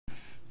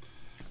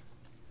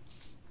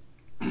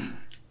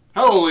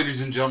Hello,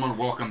 ladies and gentlemen.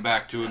 Welcome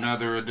back to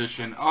another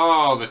edition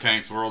of the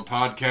Tanks World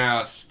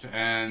Podcast.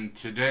 And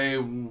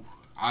today,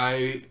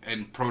 I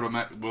and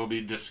Protomet will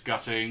be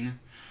discussing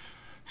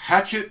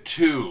Hatchet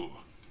 2.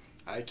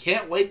 I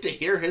can't wait to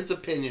hear his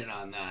opinion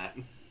on that.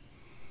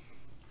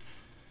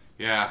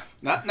 Yeah.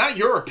 Not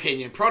your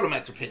opinion,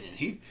 Protomet's opinion.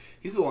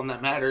 He's the one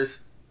that matters.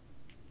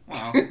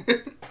 Well,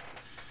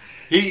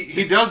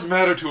 he does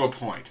matter to a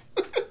point.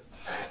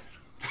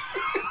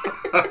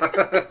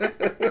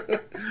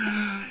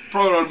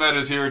 Protomet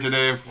is here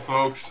today,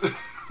 folks.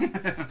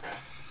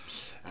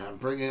 I'm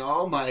bringing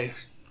all my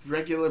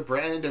regular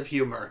brand of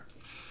humor.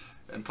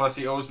 And plus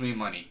he owes me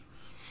money.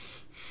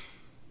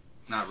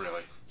 Not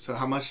really. So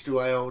how much do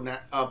I owe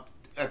up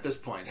at this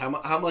point?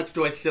 How much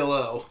do I still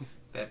owe?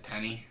 That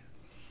penny.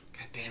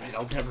 God damn it,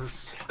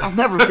 I'll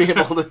never be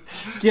able to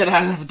get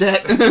out of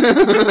debt.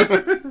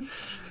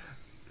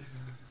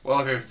 Well,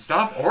 if you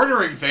stop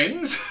ordering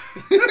things,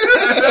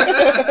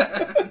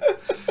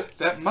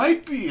 that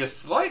might be a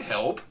slight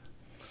help.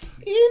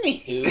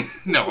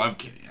 Anywho. No, I'm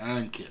kidding.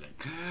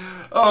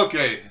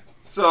 Okay,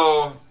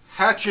 so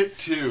Hatchet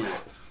 2.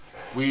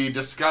 We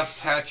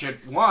discussed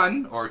Hatchet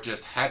 1, or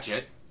just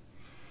Hatchet.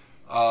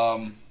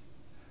 That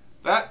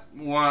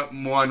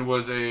one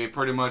was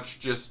pretty much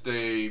just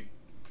a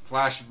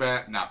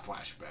flashback, not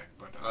flashback,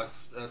 but a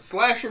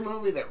slasher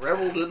movie that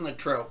reveled in the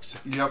tropes.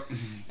 Yep.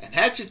 And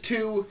Hatchet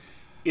 2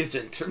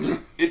 isn't.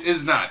 It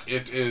is not.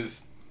 It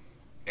is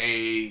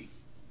a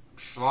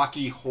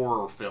schlocky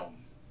horror film.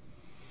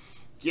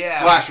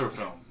 Yeah. Slasher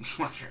film.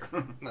 Slasher.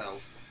 No.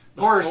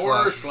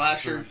 Horror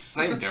slasher.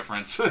 Same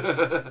difference.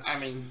 I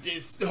mean,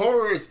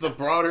 horror is the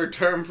broader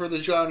term for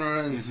the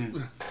genre,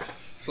 and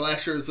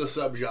slasher is a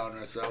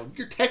subgenre, so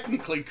you're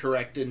technically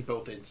correct in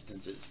both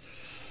instances.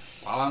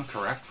 Well, I'm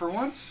correct for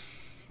once?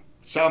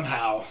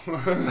 Somehow.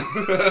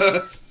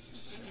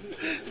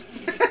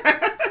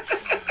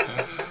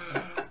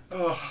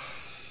 Oh,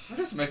 we're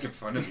just making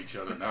fun of each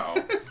other now.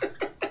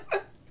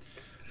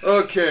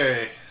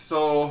 Okay,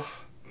 so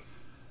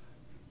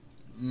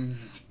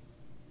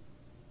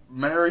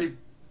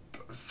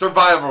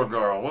Survival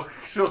Girl. We'll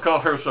still call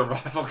her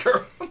Survival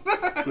Girl.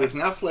 Who is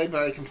now played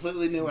by a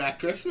completely new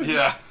actress.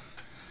 Yeah.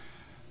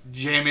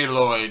 Jamie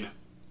Lloyd.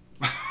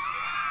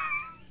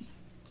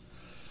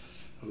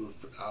 Who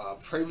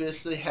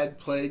previously had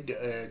played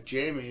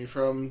Jamie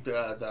from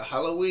the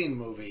Halloween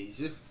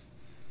movies.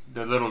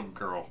 The little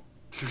girl.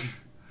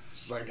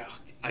 It's like,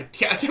 I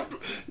can't.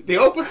 The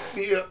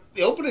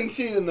opening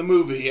scene in the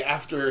movie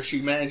after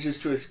she manages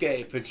to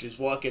escape and she's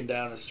walking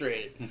down the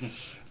street.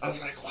 I was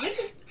like, why do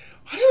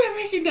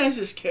I recognize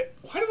this kid?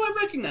 Why do I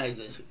recognize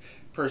this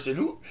person?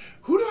 Who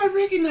do I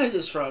recognize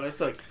this from?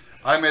 It's like,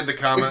 I made the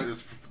comment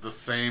it's the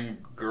same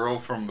girl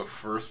from the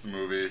first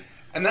movie.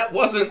 And that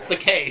wasn't the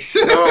case.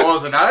 No, it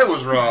wasn't. I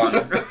was wrong.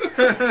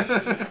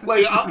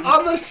 Like,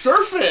 on the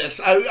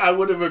surface, I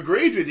would have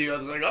agreed with you. I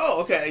was like,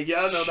 oh, okay,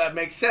 yeah, no, that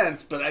makes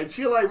sense. But I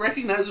feel I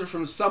recognize her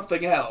from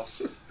something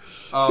else.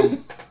 A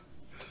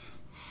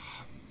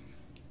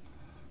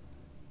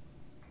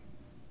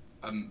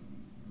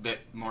bit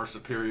more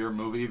superior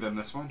movie than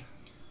this one.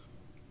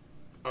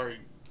 Are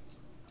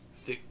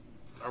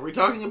we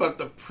talking about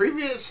the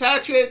previous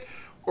Hatchet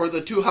or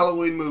the two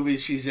Halloween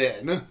movies she's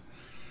in?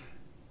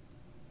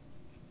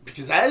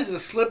 Because that is a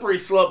slippery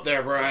slope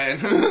there, Brian.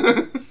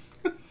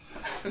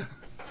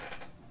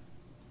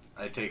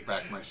 I take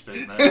back my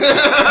statement.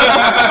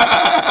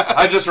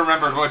 I just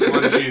remembered which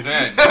one she's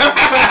in.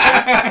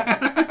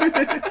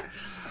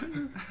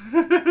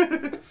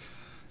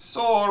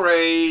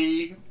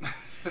 Sorry.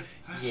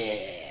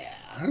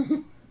 Yeah.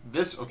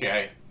 This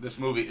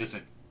movie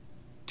isn't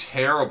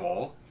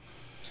terrible.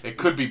 It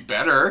could be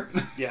better.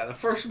 Yeah, the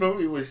first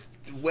movie was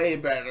way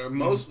better.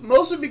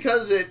 Mostly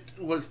because it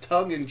was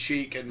tongue in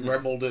cheek and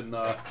reveled in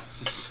the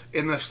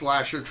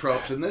slasher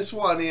tropes, and this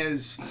one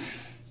is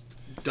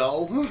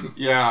dull.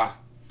 Yeah.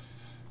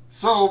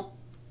 So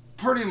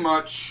pretty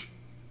much,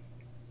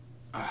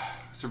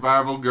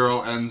 Survival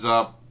Girl ends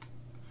up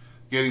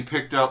getting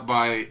picked up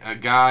by a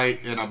guy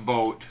in a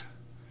boat,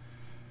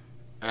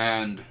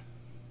 and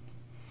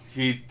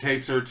he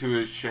takes her to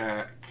his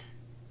shack.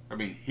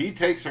 He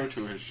takes her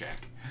to his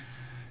shack.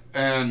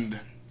 And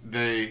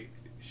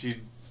she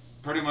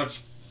pretty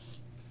much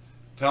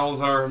tells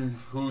her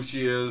who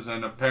she is,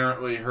 and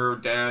apparently her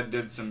dad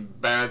did some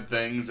bad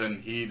things,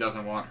 and he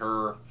doesn't want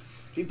her.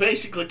 He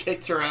basically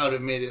kicks her out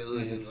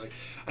immediately. He's like,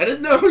 I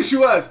didn't know who she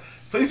was.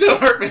 Please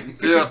don't hurt me.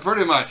 Yeah,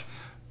 pretty much.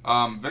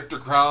 Victor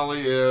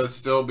Crowley is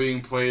still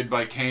being played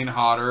by Kane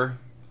Hodder.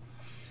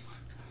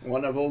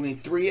 One of only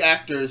 3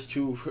 actors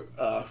to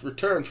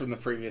return from the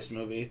previous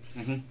movie.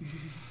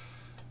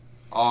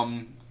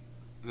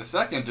 The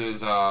second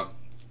is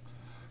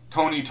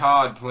Tony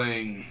Todd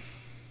playing,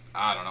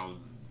 I don't know,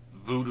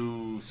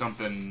 voodoo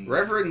something.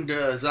 Reverend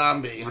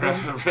Zombie.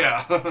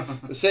 Yeah.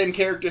 The same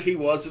character he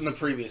was in the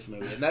previous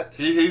movie. And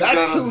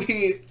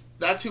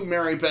that's who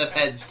Mary Beth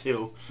heads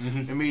to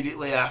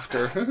immediately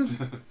after.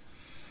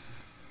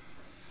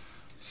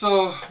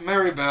 So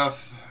Mary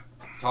Beth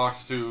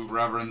talks to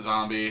Reverend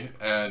Zombie,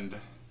 and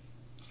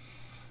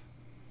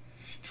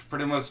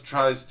pretty much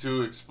tries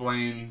to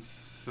explain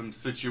some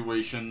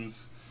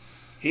situations.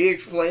 He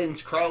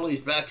explains Crowley's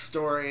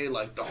backstory,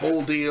 like the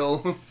whole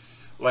deal.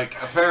 Like,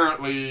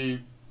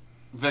 apparently,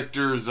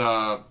 Victor's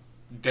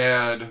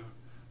dad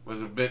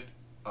was a bit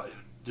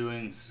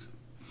doing...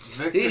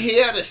 He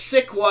had a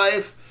sick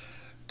wife,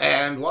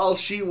 and while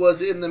she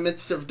was in the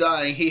midst of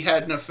dying, he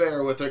had an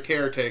affair with her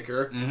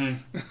caretaker.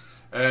 Mm-hmm.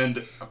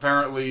 And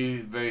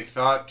apparently they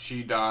thought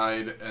she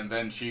died, and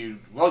then she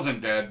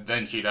wasn't dead,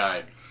 then she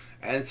died.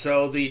 And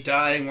so the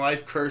dying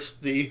wife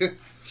cursed the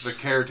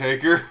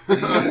caretaker.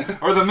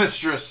 Or the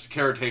mistress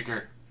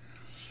caretaker.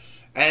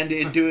 And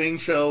in doing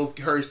so,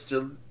 cursed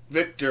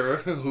Victor,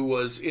 who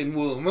was in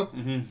womb.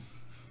 Mm-hmm.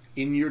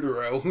 In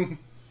utero.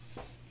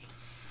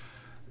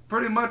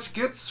 Pretty much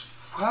gets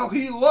how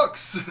he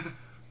looks.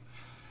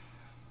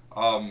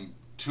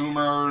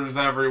 Tumors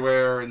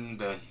everywhere,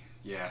 and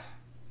yeah.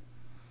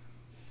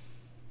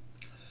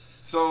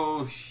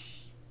 So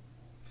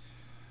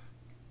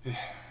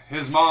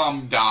his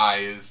mom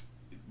dies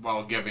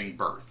while giving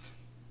birth.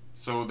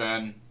 So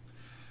then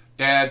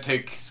Dad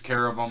takes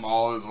care of him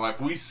all his life.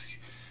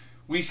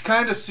 We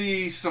kind of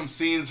see some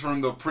scenes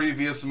from the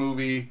previous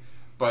movie,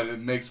 but it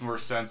makes more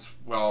sense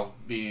while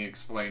being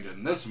explained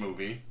in this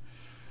movie.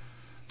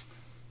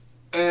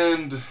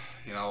 And,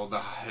 you know,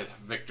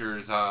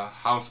 Victor's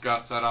house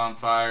got set on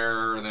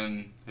fire, and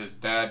then his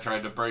dad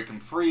tried to break him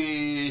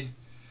free,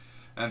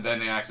 and then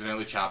they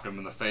accidentally chopped him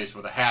in the face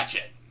with a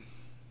hatchet.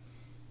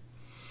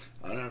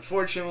 And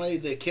unfortunately,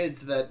 the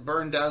kids that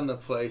burned down the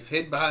place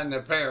hid behind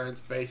their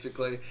parents,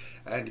 basically,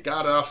 and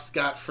got off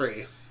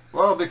scot-free.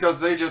 Well,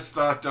 because they just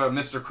thought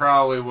Mr.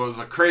 Crowley was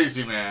a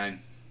crazy man.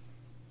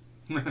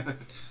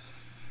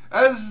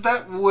 As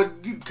that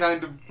would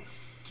kind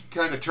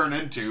of turn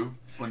into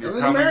when you're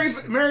coming.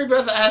 Mary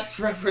Beth asks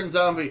Reverend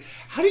Zombie,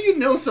 "How do you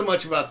know so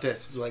much about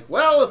this?" He's like,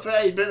 "Well, if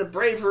I had been a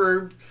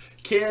braver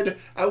kid,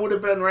 I would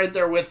have been right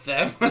there with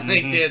them when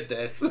they did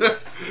this."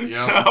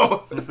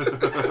 Yeah.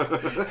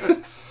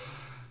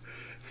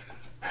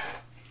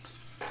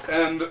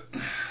 And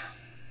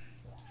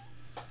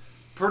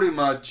pretty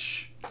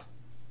much,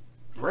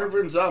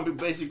 Reverend Zombie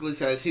basically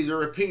says he's a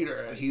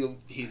repeater.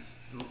 He's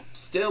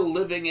still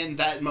living in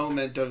that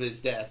moment of his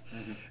death,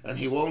 and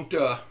he won't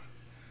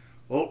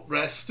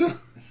rest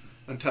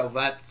until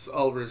that's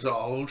all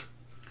resolved.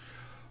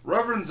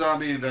 Reverend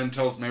Zombie then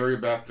tells Mary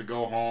Beth to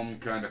go home,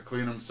 kind of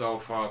clean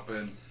himself up,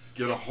 and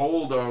get a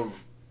hold of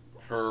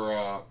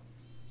her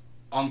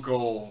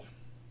uncle,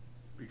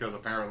 because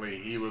apparently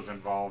he was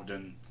involved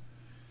in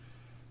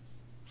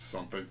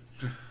something.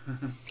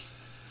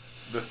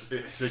 This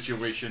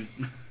situation.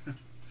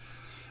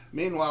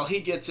 Meanwhile, he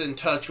gets in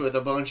touch with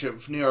a bunch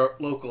of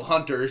local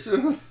hunters.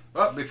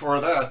 But before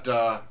that,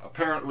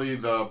 apparently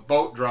the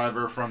boat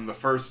driver from the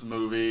first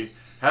movie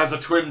has a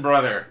twin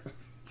brother.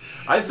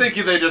 I think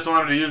they just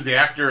wanted to use the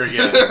actor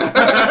again.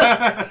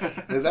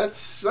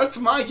 That's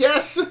my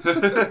guess.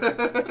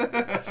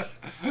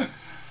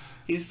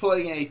 He's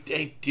playing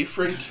a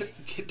different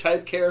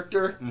type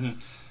character. Mm-hmm.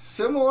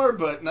 Similar,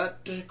 but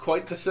not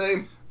quite the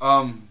same.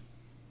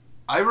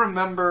 I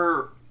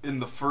remember in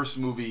the first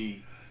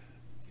movie,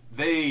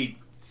 they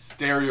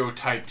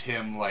stereotyped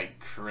him like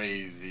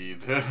crazy.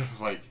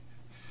 Like,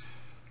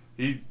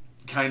 he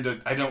kind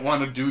of... I don't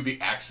want to do the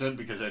accent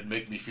because it'd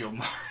make me feel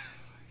more...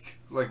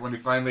 like, when he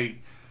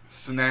finally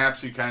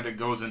snaps, he kind of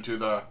goes into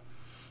the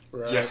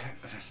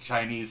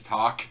Chinese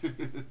talk.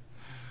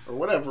 Or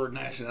whatever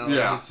nationality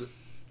his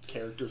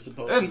character's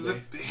supposed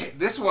to be.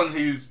 This one,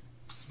 he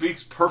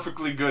speaks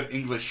perfectly good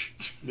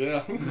English.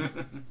 Yeah.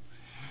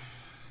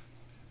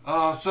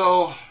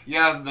 So,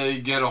 yeah, they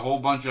get a whole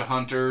bunch of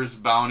hunters,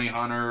 bounty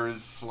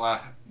hunters,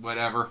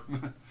 whatever.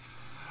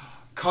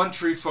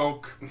 Country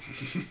folk.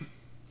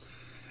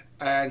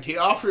 And he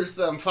offers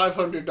them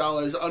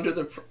 $500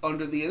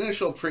 under the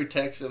initial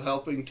pretext of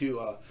helping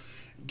to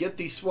get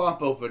the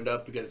swamp opened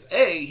up, because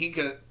he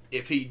could,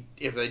 if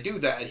they do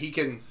that, he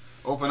can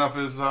open up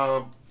his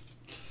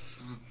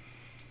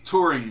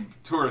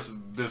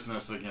tourist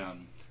business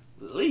again.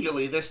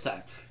 Legally this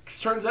time.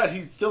 'Cause turns out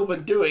he's still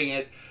been doing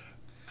it,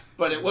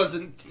 but it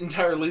wasn't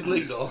entirely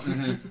legal.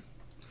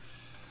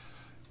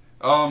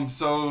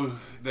 So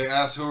they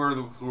ask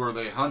who are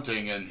they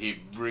hunting, and he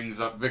brings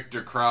up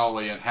Victor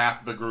Crowley, and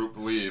half the group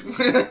leaves.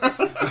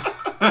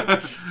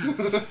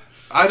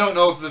 I don't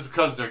know if it's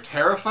because they're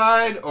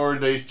terrified or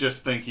they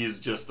just think he's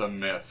just a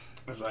myth.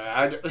 It's like,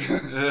 I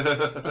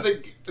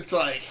think it's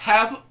like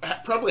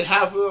probably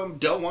half of them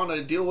don't want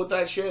to deal with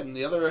that shit, and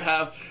the other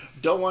half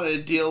don't want to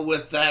deal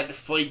with that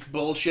fake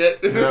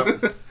bullshit.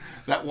 Yep.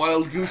 That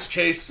wild goose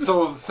chase.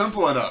 So,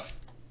 simple enough.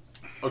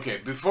 Okay,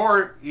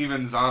 before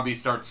even Zombie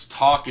starts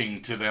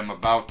talking to them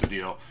about the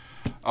deal,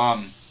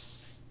 I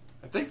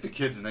think the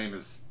kid's name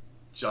is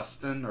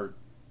Justin, or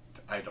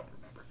I don't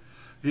remember.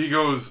 He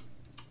goes,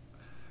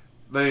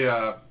 they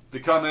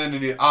come in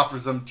and he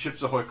offers them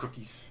Chips Ahoy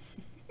cookies.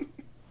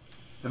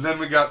 And then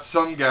we got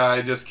some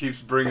guy just keeps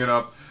bringing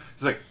up,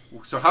 he's like,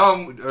 so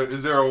how,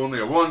 is there only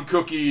a one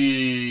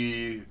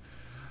cookie?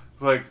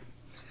 Like,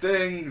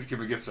 thing? Can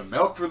we get some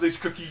milk for these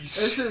cookies?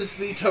 This is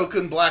the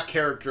token black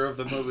character of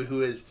the movie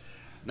who is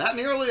not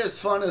nearly as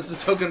fun as the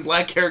token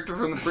black character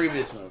from the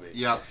previous movie.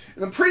 Yep.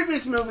 In the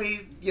previous movie,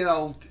 you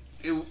know,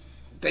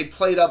 they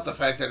played up the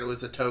fact that it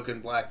was a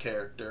token black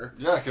character.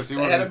 Yeah, because he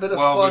had a bit of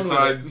well, fun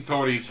besides with it.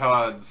 Tony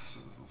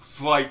Todd's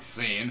flight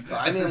scene.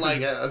 I mean,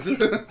 like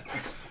a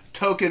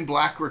token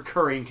black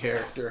recurring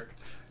character.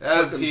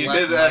 As Token he black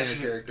did minor actually,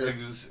 character.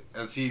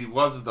 as he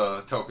was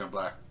the token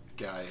black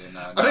guy in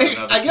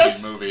I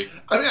guess movie.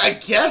 I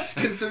guess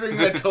considering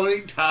that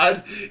Tony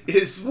Todd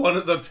is one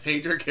of the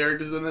major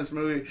characters in this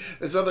movie,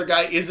 this other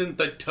guy isn't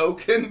the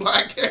token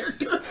black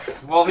character.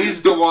 Well,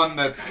 he's the one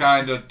that's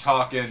kind of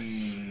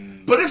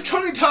talking. But if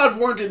Tony Todd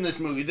weren't in this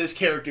movie, this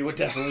character would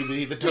definitely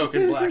be the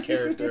token black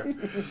character,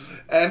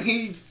 and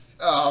he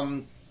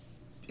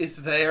is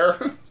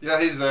there. Yeah,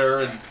 he's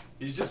there, and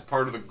he's just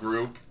part of the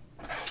group.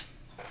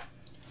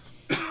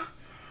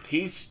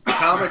 He's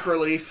comic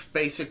relief,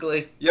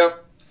 basically.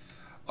 Yep.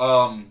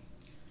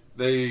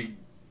 They,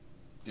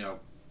 you know,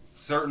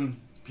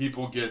 certain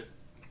people get,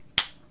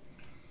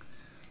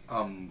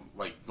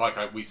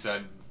 like we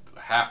said,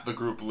 half the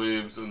group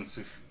leaves and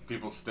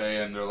people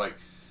stay, and they're like,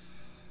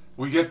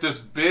 we get this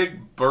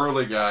big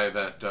burly guy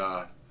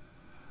that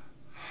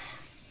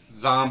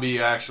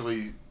Zombie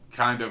actually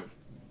kind of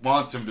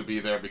wants him to be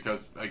there because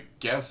I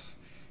guess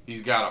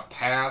he's got a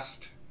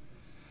past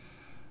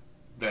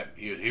that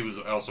he was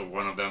also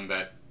one of them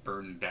that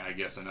burned, I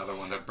guess another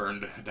one that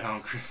burned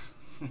down.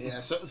 Yeah,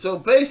 so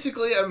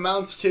basically it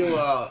amounts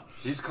to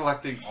he's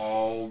collecting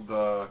all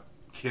the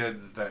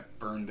kids that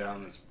burned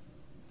down his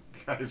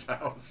guy's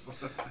house.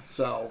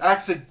 So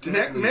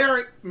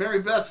accidentally.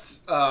 Mary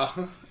Beth's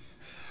Uncle?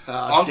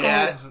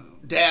 dad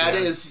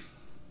Yeah.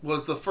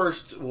 was the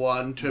first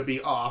one to be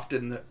offed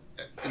in the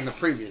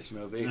previous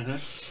movie. Mm-hmm.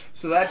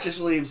 So that just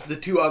leaves the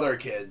two other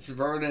kids,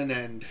 Vernon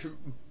and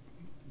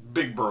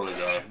Big burly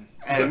guy.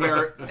 and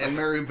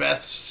Mary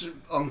Beth's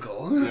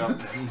uncle.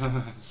 Yep.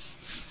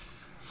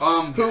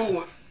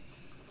 Who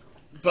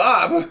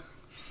Bob,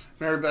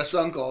 Mary Beth's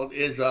uncle,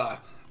 is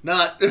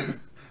not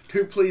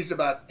too pleased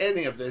about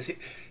any of this.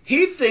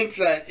 He thinks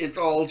that it's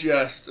all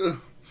just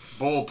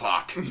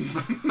bullpuck.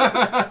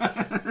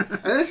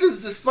 and this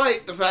is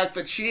despite the fact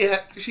that she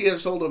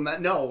has told him that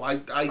no,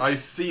 I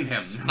seen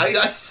him.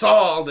 I saw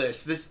all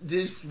this.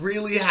 This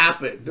really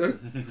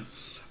happened.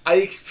 I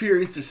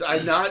experienced this.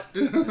 I'm not.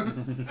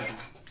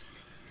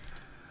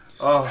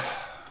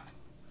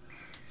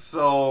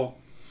 So.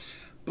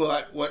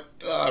 But what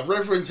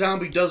Reverend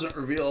Zombie doesn't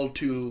reveal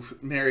to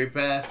Mary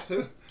Beth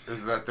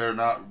is that they're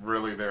not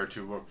really there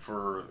to look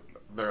for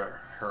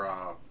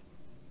her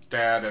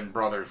dad and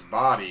brother's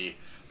body.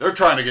 They're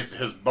trying to get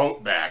his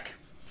boat back.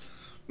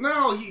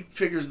 No, he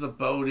figures the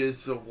boat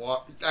is the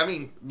boat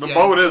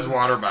is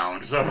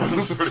waterbound, so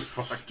it's pretty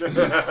fucked.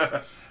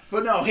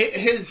 But no,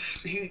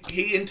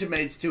 he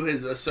intimates to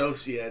his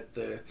associate,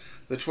 the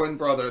twin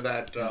brother,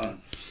 that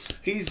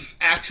he's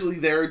actually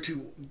there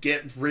to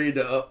get rid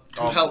of,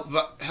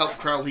 help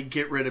Crowley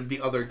get rid of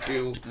the other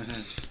two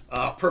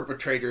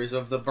perpetrators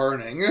of the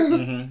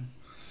burning.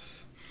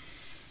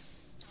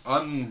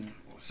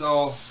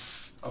 So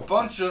a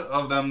bunch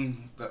of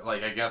them, that,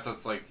 like, I guess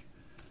it's like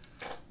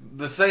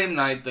the same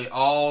night, they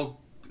all,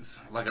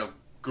 like a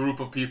group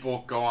of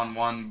people go on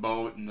one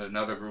boat and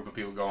another group of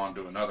people go on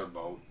to another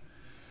boat.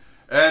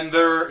 And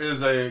there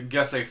is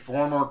a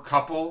former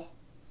couple.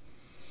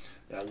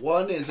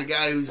 One is a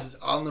guy who's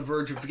on the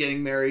verge of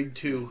getting married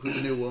to the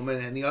new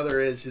woman, and the other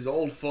is his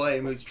old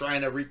flame who's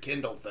trying to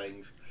rekindle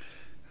things.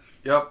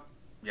 Yep.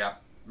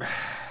 And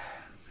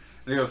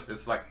he goes,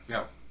 it's like,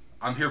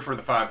 I'm here for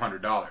the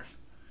 $500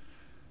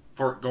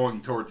 for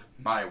going towards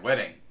my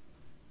wedding.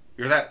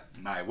 Hear that?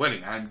 My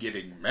wedding. I'm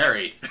getting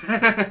married.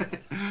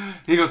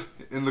 He goes,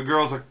 and the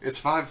girl's like,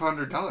 it's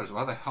 $500.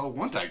 Why the hell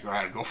wouldn't I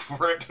go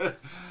for it?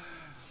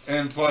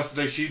 And plus,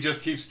 she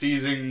just keeps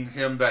teasing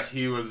him that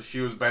she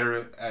was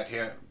better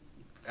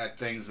at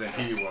things than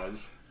he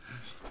was.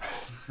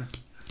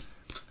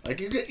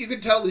 Like you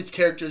could tell these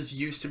characters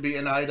used to be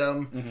an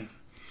item,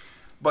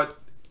 but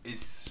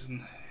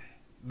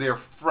they're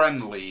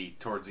friendly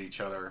towards each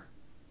other.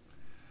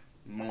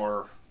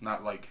 More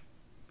not like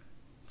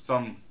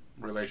some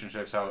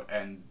relationships how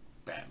end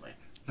badly.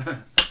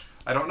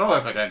 I don't know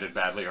if it ended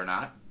badly or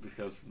not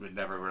because it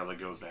never really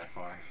goes that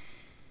far.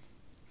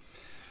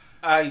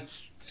 I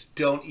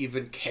don't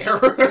even care.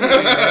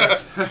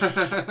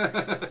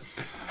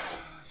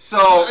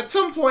 So at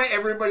some point,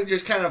 everybody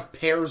just kind of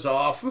pairs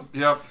off.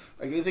 Yep.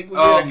 Like I think we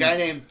get a guy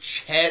named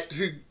Chet.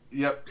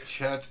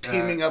 Chet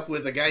teaming up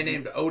with a guy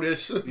named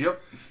Otis.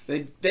 Yep.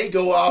 They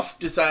go off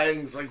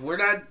deciding it's like we're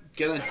not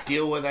gonna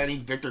deal with any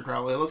Victor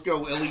Crowley. Let's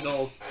go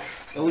illegal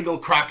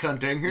croc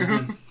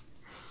hunting.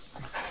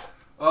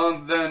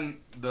 Then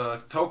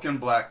the token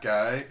black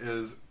guy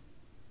is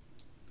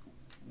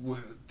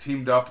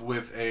teamed up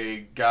with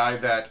a guy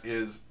that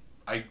is,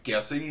 I'm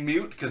guessing,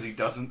 mute because he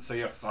doesn't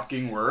say a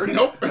fucking word.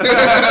 Nope.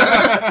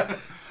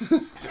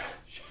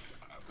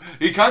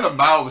 He kind of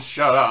mouths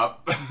shut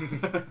up.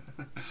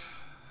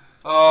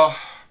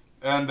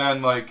 And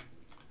then, like,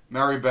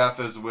 Mary Beth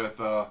is with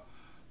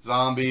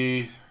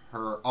Zombie,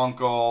 her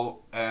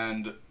uncle,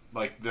 and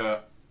like the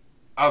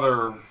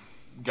other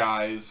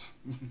guys.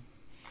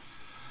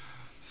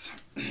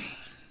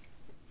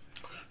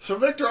 So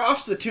Victor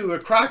offs the two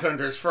croc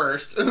hunters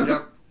first.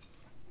 Yep.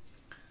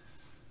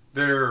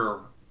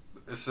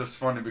 It's just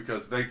funny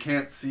because they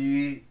can't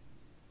see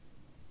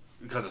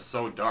because it's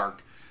so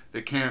dark.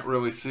 They can't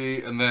really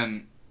see, and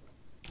then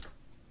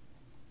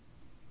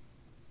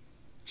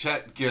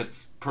Chet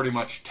gets pretty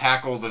much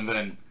tackled, and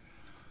then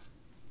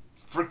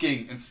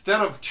freaking,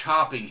 instead of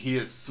chopping, he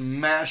is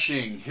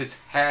smashing his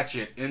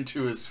hatchet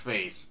into his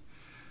face.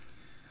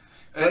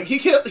 Like he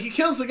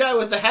kills the guy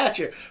with the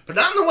hatchet, but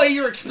not in the way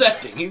you're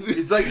expecting.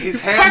 He's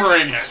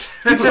hammering it.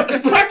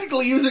 He's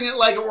practically using it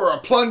like it were a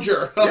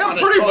plunger. Yeah,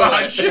 pretty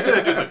much.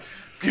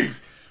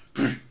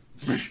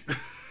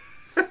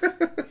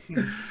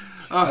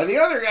 And the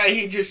other guy,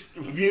 he just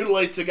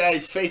mutilates the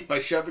guy's face by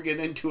shoving it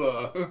into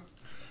a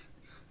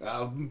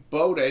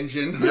boat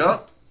engine.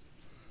 Yep.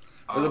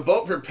 Or the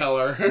boat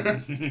propeller.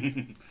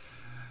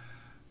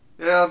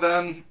 Yeah,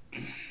 then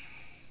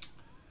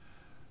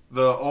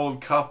the old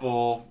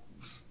couple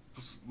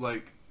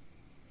like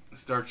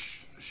starts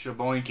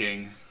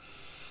shaboinking.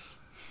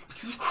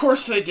 Because of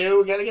course they do.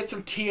 We gotta get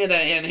some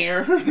TNA in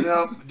here.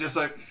 Yep, just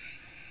like,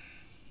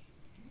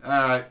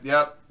 alright,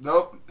 yep,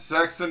 nope,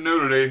 sex and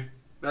nudity.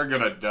 They're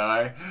gonna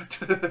die.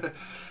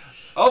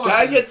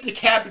 Guy gets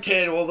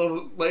decapitated while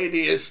the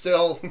lady is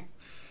still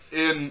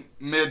in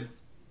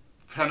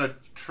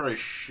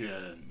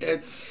mid-penetration.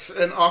 It's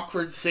an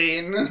awkward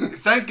scene.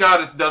 Thank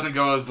God it doesn't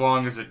go as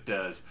long as it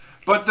does.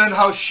 But then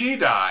how she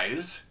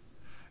dies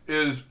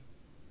is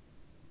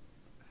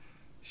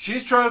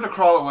she's trying to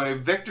crawl away.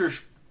 Victor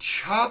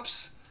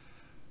chops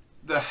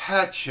the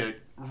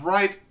hatchet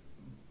right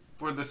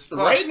where the spot.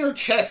 Right in her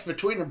chest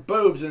between her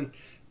boobs, and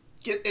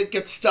it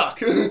gets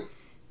stuck.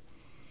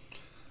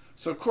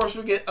 So, of course,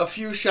 we get a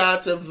few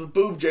shots of the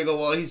boob jiggle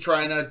while he's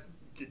trying to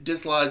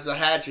dislodge the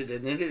hatchet,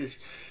 and it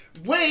is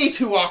way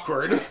too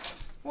awkward.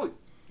 Well,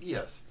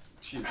 yes,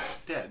 she's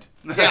dead.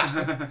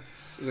 Yeah.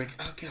 He's like,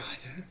 oh, God.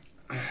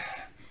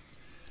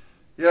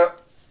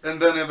 Yep. And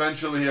then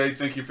eventually I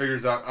think he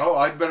figures out, oh,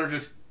 I'd better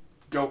just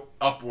go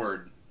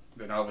upward.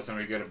 Then all of a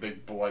sudden we get a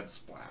big blood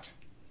splat.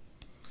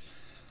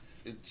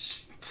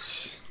 It's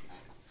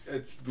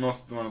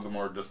one of the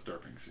more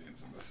disturbing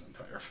scenes in this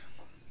entire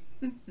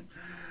film.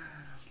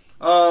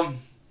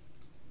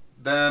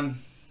 Then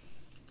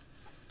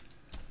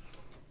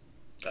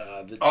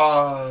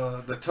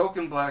the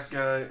token black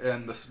guy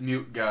and the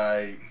mute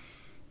guy,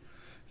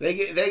 they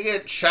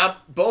get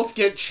chopped. Both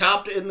get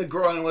chopped in the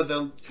groin with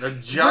a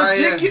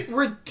giant,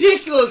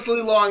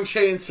 ridiculously long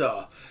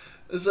chainsaw.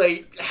 It's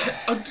like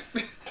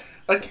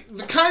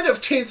the kind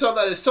of chainsaw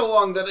that is so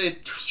long that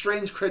it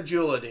strains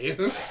credulity.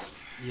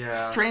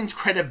 Yeah, strains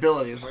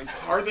credibility. It's like,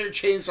 are there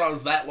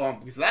chainsaws that long?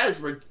 Because that is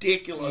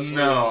ridiculous.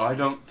 No, I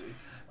don't.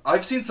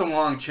 I've seen some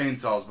long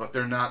chainsaws, but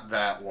they're not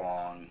that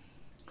long.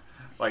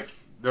 Like,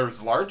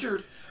 there's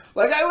larger.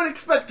 Like, I would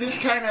expect this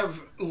kind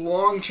of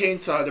long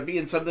chainsaw to be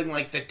in something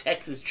like the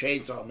Texas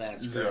Chainsaw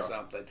Massacre or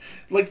something.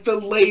 Like the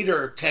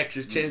later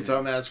Texas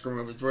Chainsaw Massacre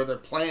movies where they're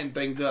playing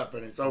things up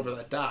and it's over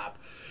the top.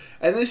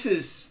 And this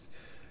is...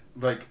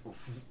 like...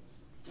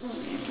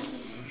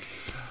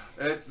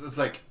 It's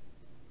like...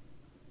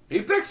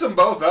 He picks them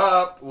both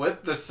up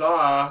with the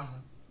saw.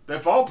 They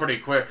fall pretty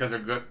quick because they're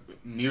good,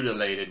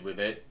 mutilated with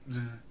it.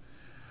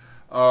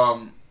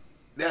 Yeah,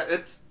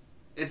 it's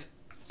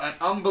an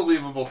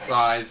unbelievable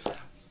size.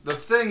 The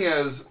thing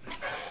is,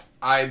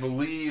 I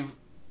believe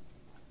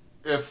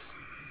if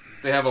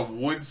they have a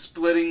wood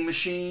splitting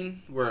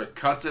machine where it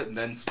cuts it and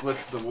then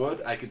splits the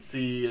wood, I could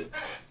see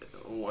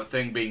a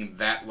thing being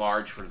that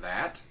large for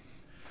that.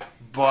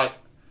 But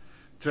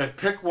to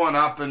pick one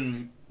up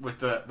and with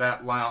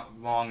that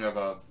long of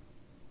a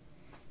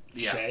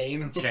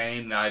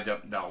chain, I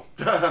don't know.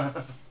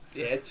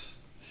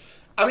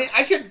 I mean,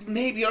 I could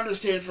maybe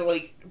understand for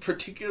like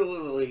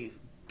particularly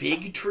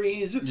big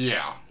trees.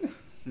 Yeah.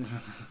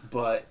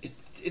 But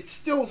it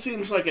still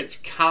seems like it's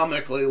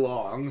comically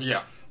long.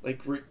 Yeah.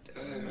 Like,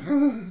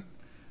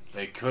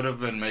 they could have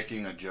been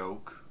making a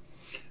joke.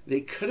 They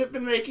could have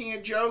been making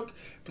a joke,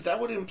 but that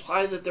would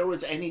imply that there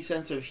was any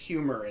sense of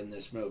humor in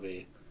this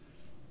movie.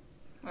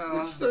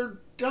 Which there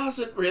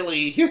doesn't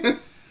really,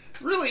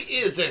 really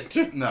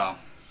isn't. No.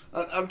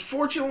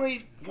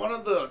 Unfortunately, one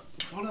of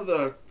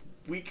the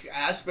weak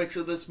aspects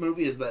of this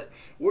movie is that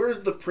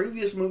whereas the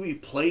previous movie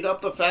played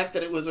up the fact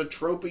that it was a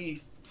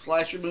tropey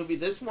slasher movie,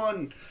 this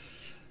one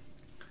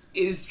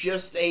is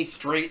just a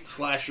straight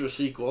slasher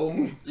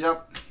sequel.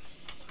 Yep.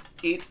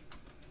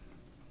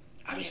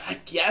 I mean, I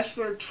guess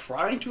they're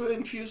trying to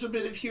infuse a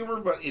bit of humor,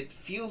 but it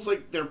feels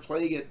like they're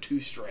playing it too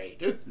straight.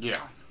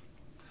 Yeah.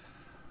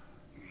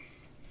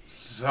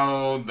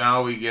 So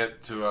now we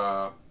get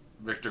to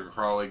Victor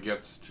Crowley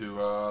gets to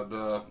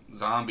the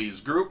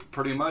zombies group,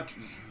 pretty much.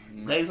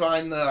 They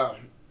find the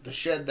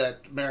shed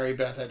that Mary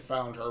Beth had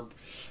found her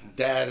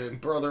dad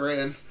and brother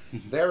in.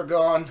 They're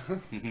gone.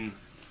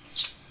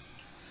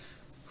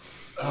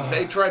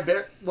 They try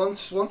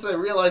once they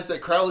realize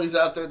that Crowley's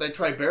out there, they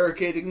try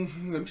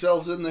barricading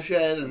themselves in the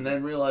shed, and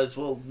then realize,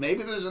 well,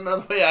 maybe there's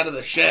another way out of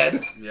the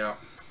shed. Yeah.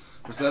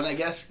 Which then I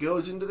guess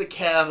goes into the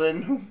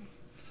cabin.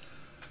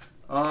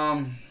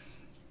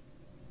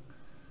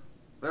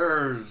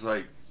 There's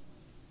like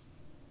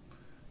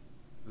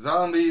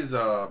zombies.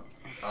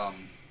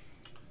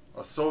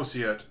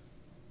 Associate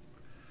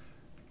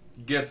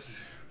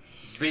gets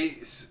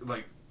beat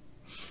like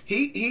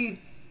he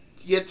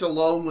gets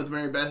alone with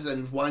Mary Beth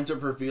and winds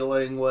up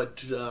revealing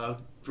what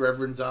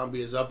Reverend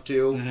Zombie is up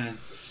to. Mm-hmm.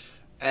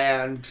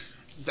 And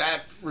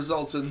that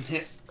results in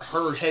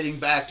her heading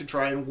back to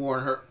try and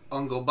warn her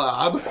Uncle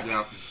Bob.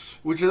 Yeah.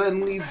 Which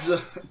then leads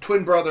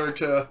twin brother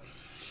to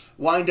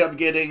wind up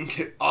getting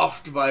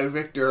offed by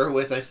Victor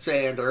with a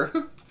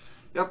sander.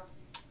 Yep.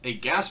 A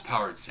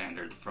gas-powered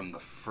sander from the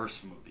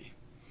first movie.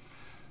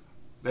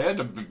 They had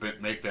to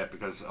make that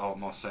because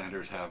most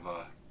sanders have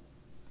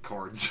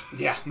cords.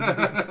 Yeah.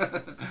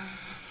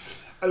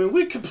 I mean,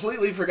 we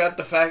completely forgot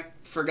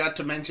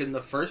to mention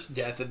the first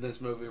death in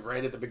this movie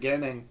right at the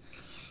beginning,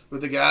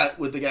 with the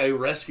guy who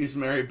rescues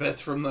Mary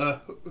Beth from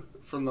the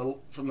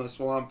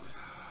swamp.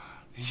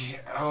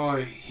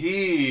 Yeah,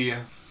 he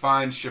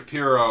finds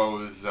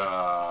Shapiro's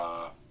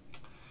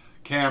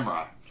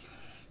camera,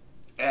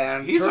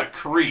 and he's a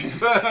creep.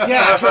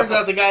 Yeah, it turns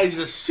out the guy's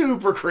a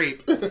super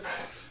creep.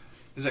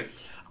 He's like,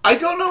 I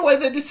don't know why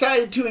they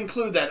decided to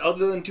include that,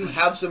 other than to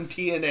have some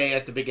TNA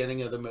at the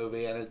beginning of the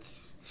movie, and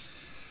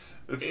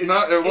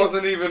it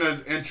wasn't even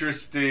as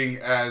interesting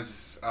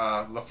as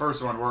the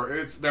first one,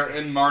 where they're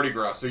in Mardi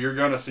Gras, so you're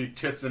gonna see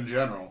tits in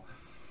general.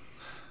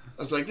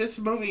 I was like, this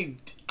movie,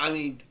 I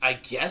mean, I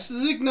guess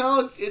it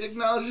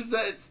acknowledges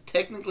that it's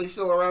technically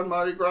still around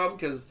Mardi Gras,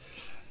 because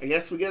I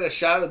guess we get a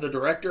shot of the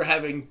director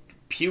having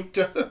puked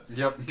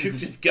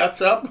his guts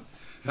up.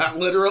 Not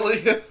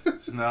literally.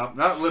 No,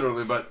 not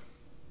literally, but...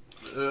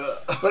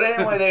 But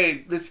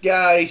anyway, this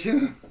guy,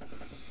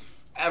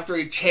 after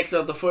he checks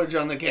out the footage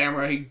on the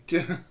camera,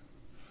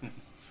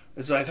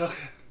 it's like,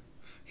 okay,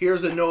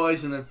 here's a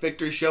noise, and then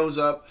Victor shows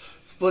up,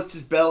 splits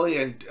his belly,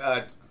 and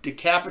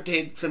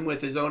decapitates him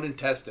with his own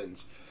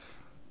intestines.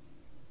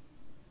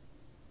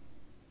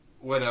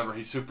 Whatever,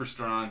 he's super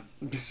strong.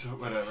 So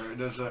whatever.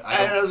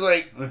 I was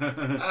like,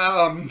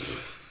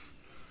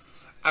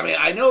 I mean,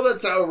 I know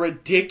that's a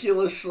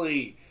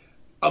ridiculously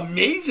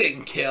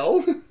amazing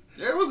kill.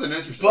 Yeah, it was an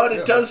interesting But kill.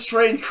 It does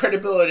strain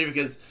credibility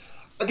because,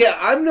 again,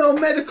 I'm no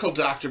medical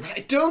doctor, but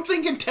I don't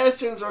think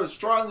intestines are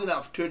strong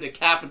enough to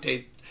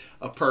decapitate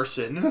a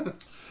person.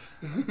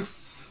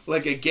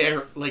 like a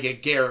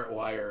Garrett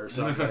wire or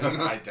something.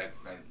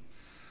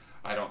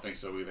 I don't think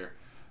so either.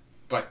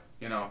 But,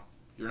 you're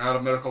not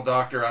a medical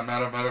doctor, I'm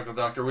not a medical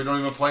doctor. We don't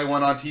even play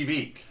one on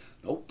TV.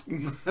 Nope.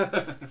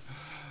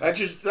 That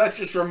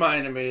just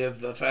reminded me of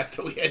the fact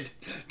that we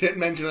didn't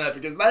mention that,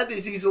 because that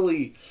is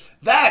easily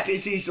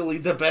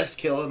the best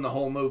kill in the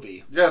whole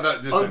movie. Yeah,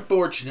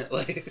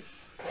 unfortunately.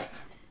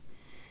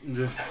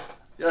 Yeah,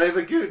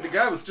 the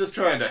guy was just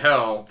trying to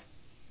help,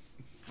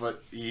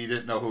 but he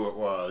didn't know who it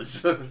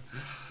was.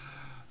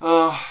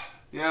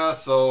 Yeah,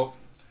 so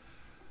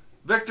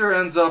Victor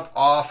ends up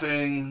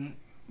offing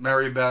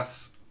Mary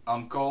Beth's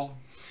uncle.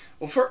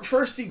 Well,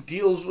 first he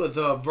deals with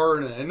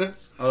Vernon.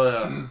 Oh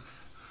yeah.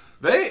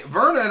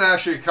 Vernon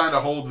actually kind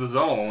of holds his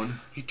own.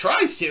 He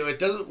tries to. It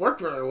doesn't work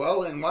very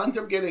well, and winds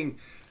up getting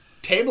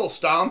table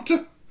stomped.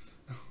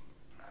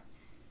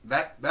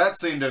 That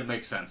scene didn't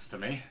make sense to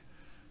me.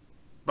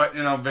 But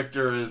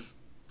Victor is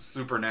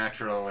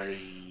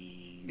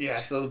supernaturally.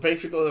 Yeah. So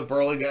basically, the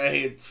burly guy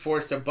is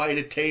forced to bite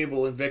a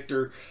table, and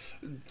Victor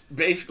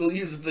basically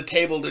uses the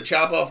table to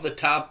chop off the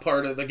top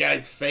part of the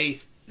guy's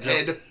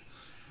head.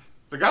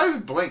 The guy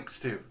who blinks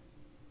too.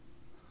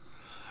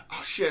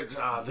 Oh shit,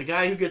 the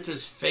guy who gets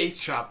his face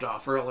chopped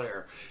off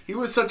earlier. He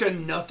was such a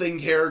nothing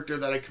character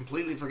that I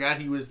completely forgot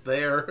he was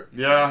there.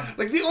 Yeah.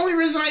 Like, the only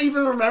reason I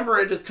even remember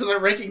it is because I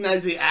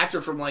recognize the actor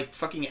from, like,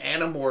 fucking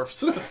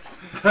Animorphs. And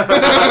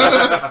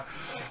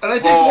I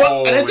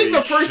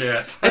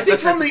think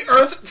from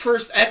the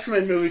first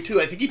X-Men movie too,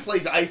 I think he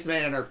plays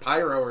Iceman or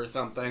Pyro or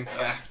something.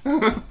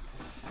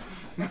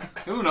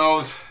 Who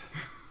knows?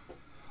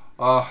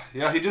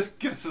 Yeah, he just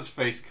gets his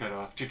face cut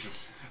off.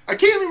 I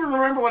can't even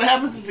remember what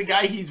happens to the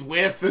guy he's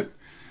with.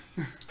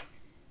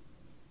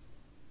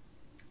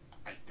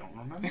 I don't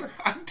remember.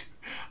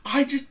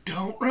 I just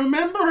don't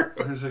remember.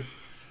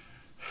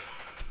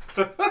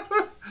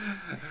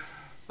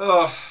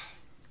 Oh,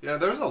 yeah.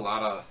 There's a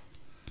lot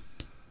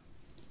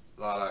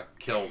of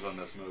kills in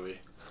this movie.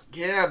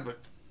 Yeah, but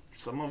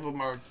some of them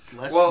are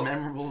less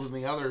memorable than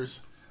the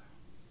others.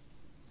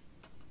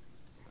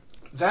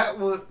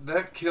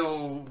 That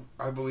kill,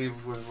 I believe,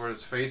 where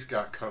his face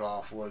got cut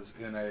off was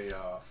in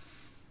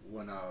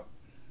when a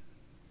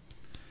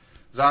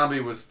zombie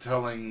was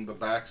telling the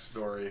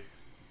backstory.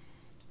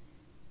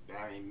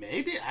 I mean,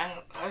 maybe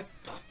I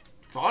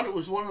thought it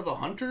was one of the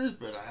hunters,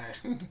 but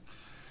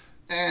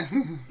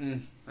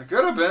It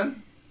could have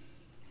been.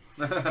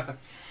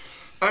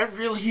 I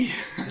really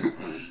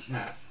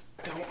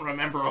don't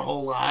remember a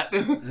whole lot.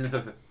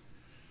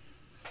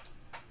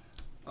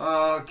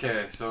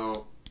 Okay,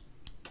 so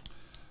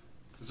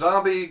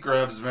Zombie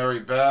grabs Mary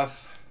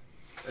Beth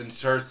and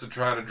starts to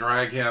try to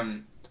drag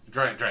her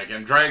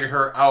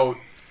out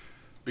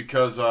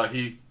because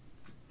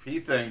he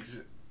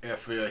thinks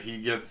if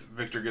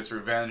Victor gets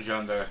revenge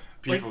on the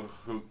people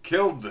who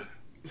killed.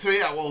 So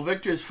yeah, well,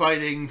 Victor's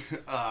fighting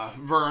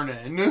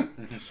Vernon.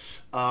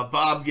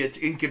 Bob gets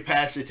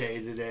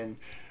incapacitated, and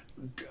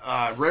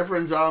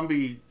Reverend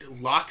Zombie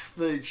locks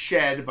the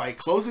shed by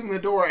closing the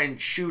door and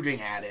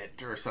shooting at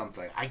it or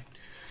something. I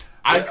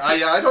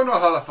don't know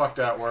how the fuck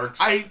that works.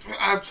 I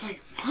was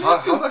like,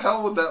 what? How the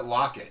hell would that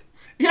lock it?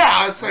 Yeah,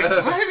 I was like,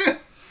 what?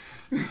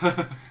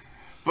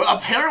 But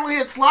apparently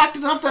it's locked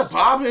enough that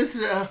Bob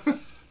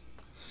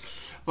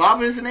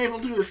isn't able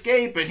to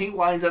escape, and he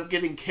winds up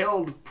getting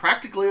killed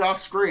practically off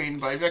screen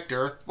by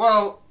Victor.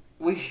 Well,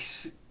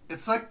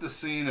 it's like the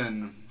scene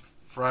in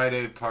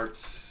Friday Part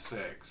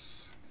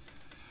 6,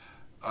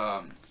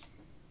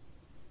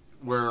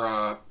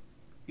 where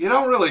you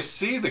don't really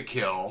see the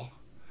kill.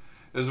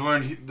 Is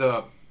when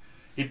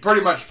he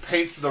pretty much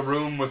paints the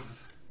room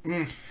with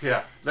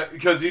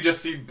because you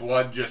just see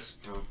blood just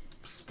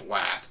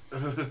splat.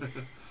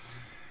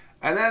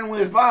 And then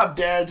with Bob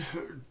dead,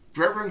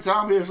 Reverend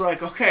Zombie is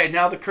like, okay,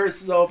 now the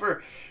curse is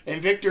over,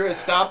 and Victor has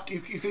stopped. You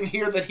can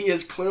hear that he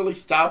has clearly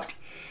stopped.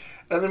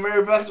 And then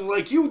Mary Beth was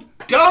like, you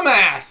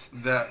dumbass!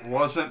 That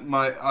wasn't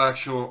my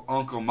actual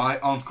uncle. My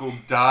uncle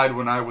died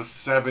when I was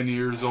 7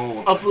 years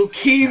old. Of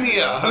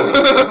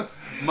leukemia.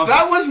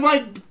 That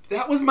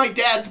was my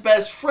dad's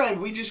best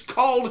friend. We just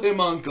called him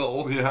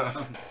Uncle. Yeah.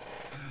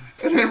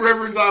 And then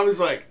Reverend Zombie's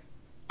like,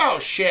 oh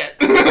shit.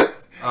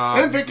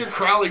 Then Victor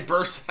Crowley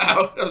bursts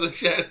out of the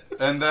shed.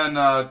 And then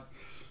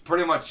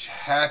pretty much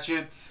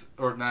hatchets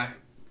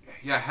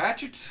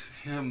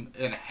him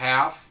in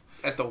half.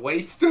 At the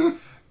waist.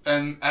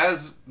 And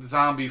as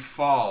Zombie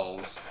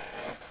falls,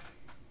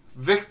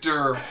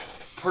 Victor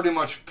pretty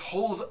much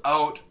pulls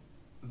out...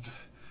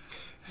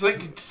 It's like...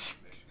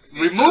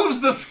 removes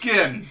the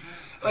skin.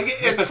 Like,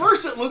 at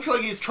first it looks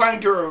like he's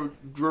trying to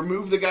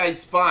remove the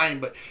guy's spine,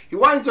 but he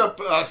winds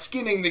up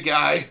skinning the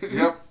guy.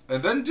 Yep.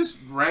 And then just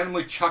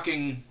randomly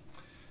chucking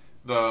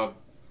the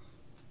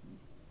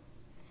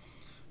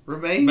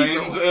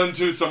remains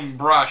into some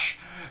brush.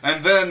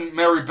 And then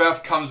Mary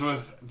Beth comes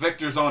with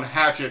Victor's own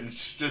hatchet and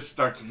just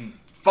starts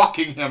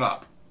fucking him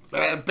up.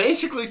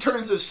 Basically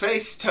turns his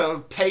face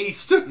to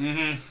paste.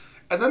 Mm-hmm.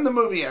 And then the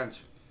movie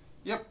ends.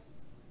 Yep.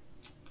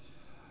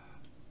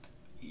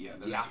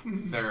 Yeah.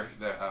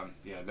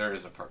 There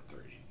is a part 3.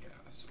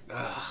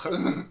 Yeah,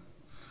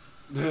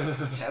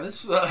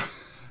 this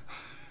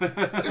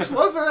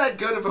wasn't that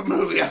good of a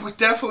movie. I would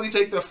definitely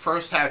take the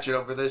first Hatchet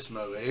over this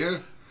movie.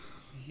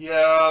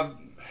 Yeah,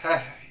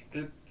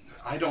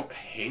 I don't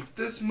hate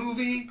this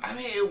movie. I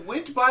mean, it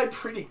went by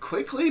pretty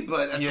quickly,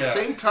 but at the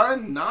same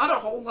time, not a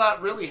whole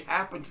lot really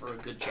happened for a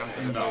good chunk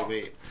of the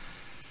movie.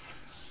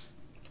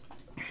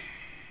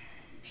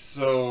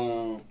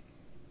 So...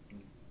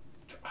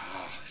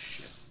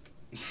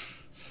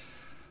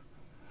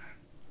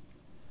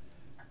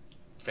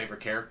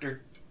 Favorite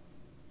character?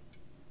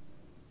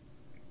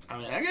 I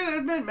mean, I gotta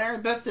admit, Mary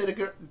Beth did a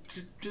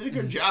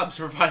good job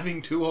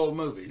surviving 2 whole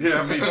movies.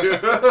 Yeah, me too.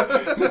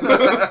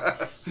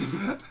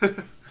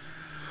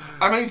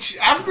 I mean,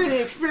 after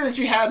the experience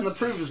she had in the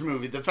previous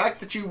movie, the fact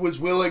that she was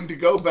willing to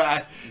go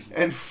back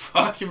and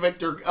fuck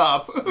Victor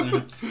up.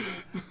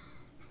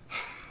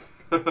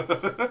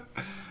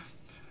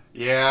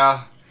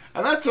 Yeah.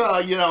 And that's,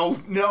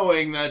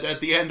 knowing that at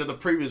the end of the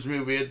previous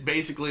movie, it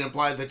basically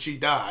implied that she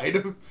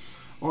died.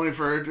 Only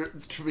for her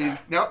to be,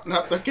 nope,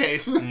 not the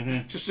case.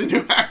 Mm-hmm. Just a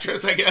new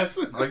actress, I guess.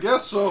 I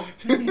guess so.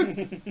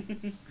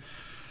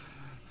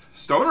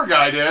 Stoner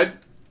guy did.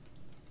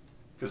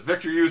 Because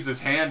Victor used his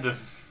hand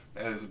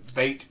as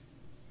bait.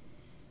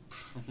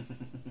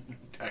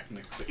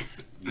 Technically.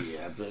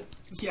 Yeah, but...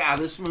 Yeah,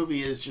 this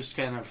movie is just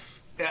kind of...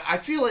 I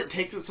feel it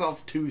takes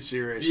itself too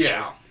seriously.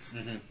 Yeah.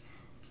 Mm-hmm.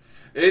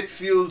 It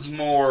feels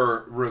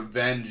more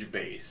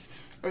revenge-based.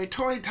 I mean,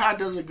 Tony Todd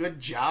does a good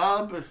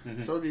job.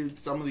 Mm-hmm. So do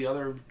some of the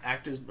other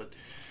actors, but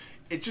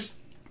it just...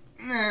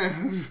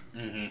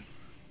 Mm-hmm.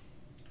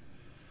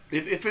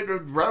 If it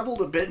had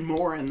reveled a bit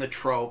more in the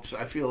tropes,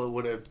 I feel it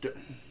would have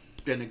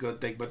been a good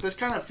thing. But this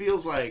kind of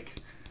feels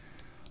like...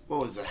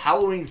 What was it?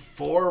 Halloween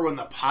 4 when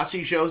the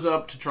posse shows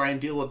up to try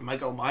and deal with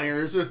Michael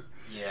Myers?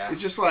 Yeah.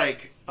 It's just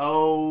like,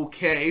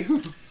 okay.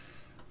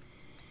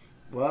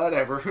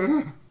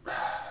 Whatever.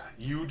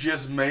 You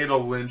just made a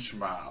lynch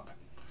mob.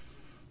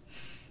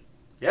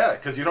 Yeah,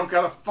 because you don't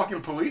got a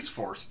fucking police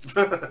force.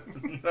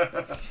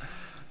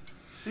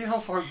 See how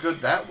far good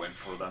that went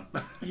for them.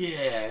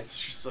 Yeah, it's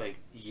just like,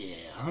 yeah.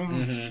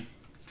 Mm-hmm.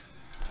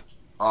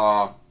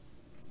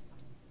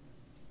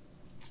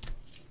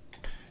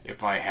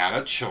 If I had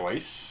a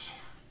choice,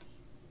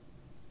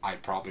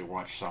 I'd probably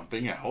watch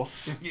something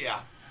else. Yeah.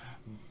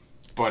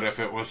 But if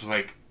it was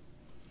like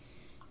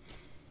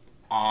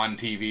on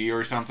TV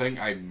or something,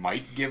 I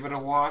might give it a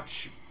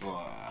watch.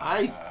 But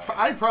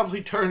I'd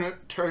probably turn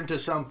to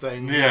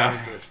something more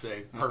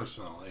interesting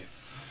personally.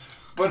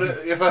 But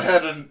if I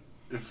had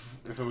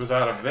if if it was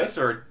out of this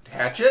or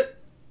Hatchet.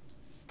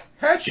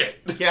 Hatchet.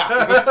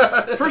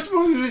 Yeah. First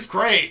movie was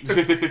great.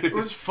 It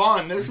was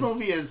fun. This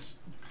movie is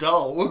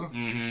dull.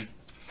 Mm-hmm.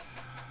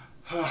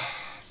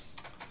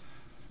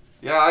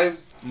 Yeah,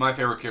 my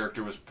favorite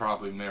character was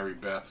probably Mary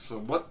Beth. So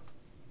what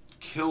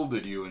kill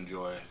did you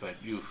enjoy that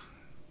you...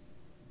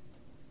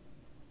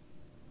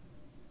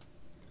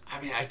 I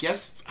mean, I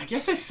guess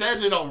I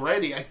said it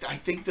already. I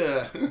think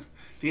the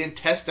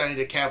intestine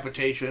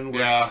decapitation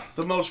was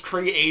the most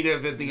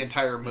creative in the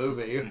entire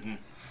movie. Mm-hmm.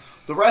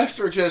 The rest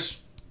are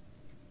just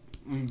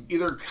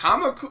either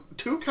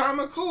too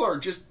comical or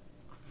just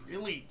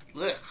really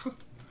ugh.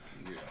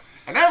 Yeah.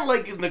 And I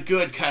like in the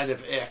good kind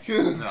of ick.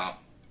 No.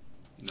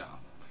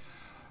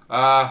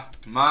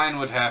 Mine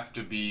would have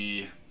to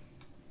be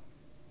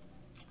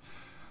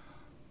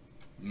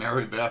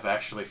Mary Beth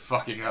actually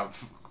fucking up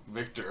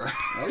Victor.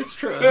 That's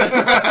true.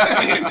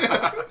 I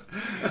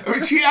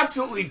mean, she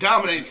absolutely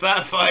dominates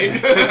that fight.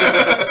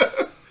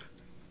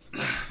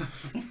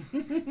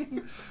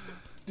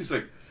 He's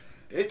like,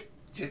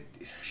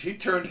 she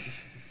turned...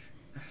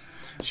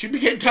 She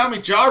became Tommy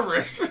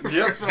Jarvis for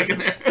a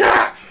second there.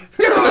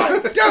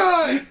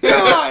 Die!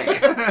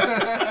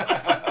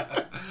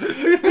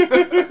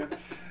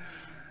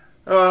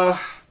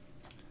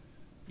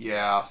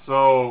 Yeah,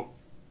 so...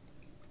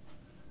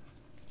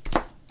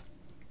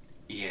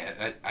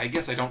 Yeah, I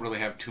guess I don't really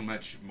have too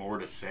much more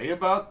to say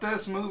about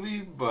this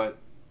movie, but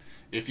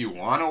if you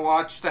want to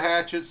watch the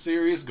Hatchet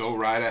series, go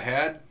right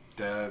ahead.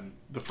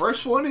 The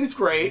first one is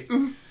great.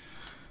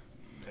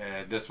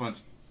 This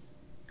one's...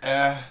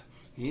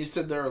 You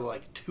said there are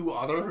like 2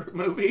 other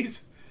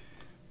movies?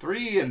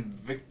 3 and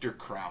Victor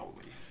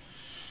Crowley.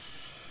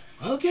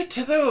 We'll get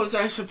to those,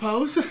 I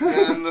suppose.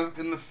 In the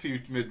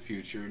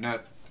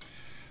mid-future.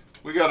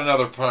 We got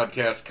another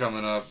podcast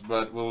coming up,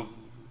 but we'll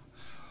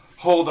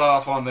hold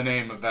off on the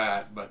name of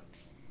that. But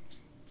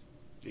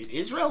it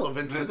is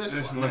relevant for this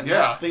one. And yeah.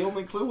 That's the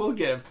only clue we'll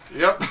give.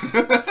 Yep.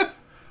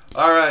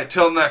 All right,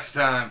 till next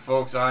time,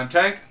 folks. I'm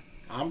Tank.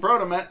 I'm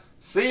Brotomet.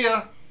 See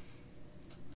ya.